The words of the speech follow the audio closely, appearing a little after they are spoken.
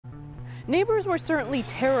Neighbors were certainly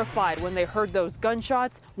terrified when they heard those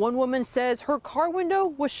gunshots. One woman says her car window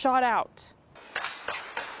was shot out.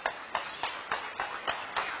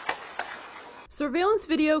 Surveillance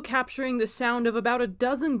video capturing the sound of about a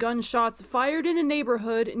dozen gunshots fired in a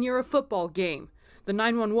neighborhood near a football game. The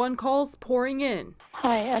 911 calls pouring in.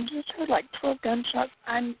 Hi, I just heard like 12 gunshots.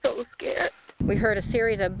 I'm so scared. We heard a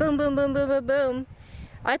series of boom, boom, boom, boom, boom, boom.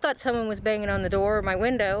 I thought someone was banging on the door or my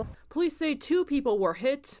window. Police say 2 people were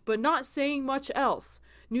hit, but not saying much else.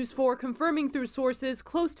 News 4 confirming through sources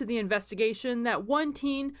close to the investigation that one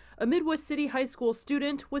teen, a Midwest City High School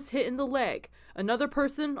student, was hit in the leg. Another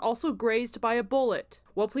person also grazed by a bullet.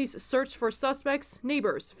 While police searched for suspects,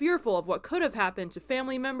 neighbors fearful of what could have happened to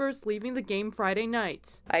family members leaving the game Friday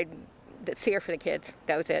night. The fear for the kids,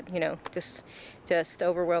 that was it, just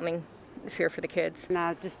overwhelming fear for the kids. And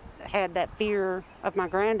I just had that fear of my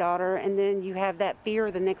granddaughter, and then you have that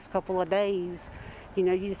fear the next couple of days. You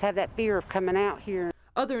just have that fear of coming out here.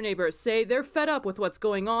 Other neighbors say they're fed up with what's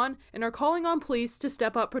going on and are calling on police to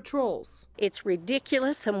step up patrols. It's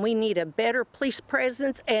ridiculous, and we need a better police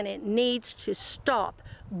presence, and it needs to stop.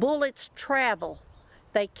 Bullets travel.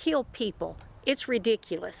 They kill people. It's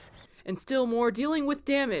ridiculous. And still more dealing with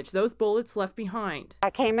damage those bullets left behind. I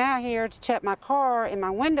came out here to check my car, and my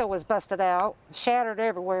window was busted out, shattered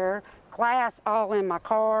everywhere, glass all in my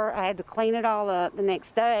car. I had to clean it all up the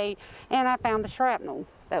next day, and I found the shrapnel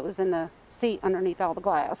that was in the seat underneath all the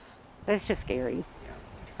glass. It's just scary.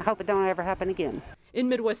 I hope it don't ever happen again. In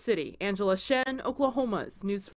Midwest City, Angela Shen, Oklahoma's News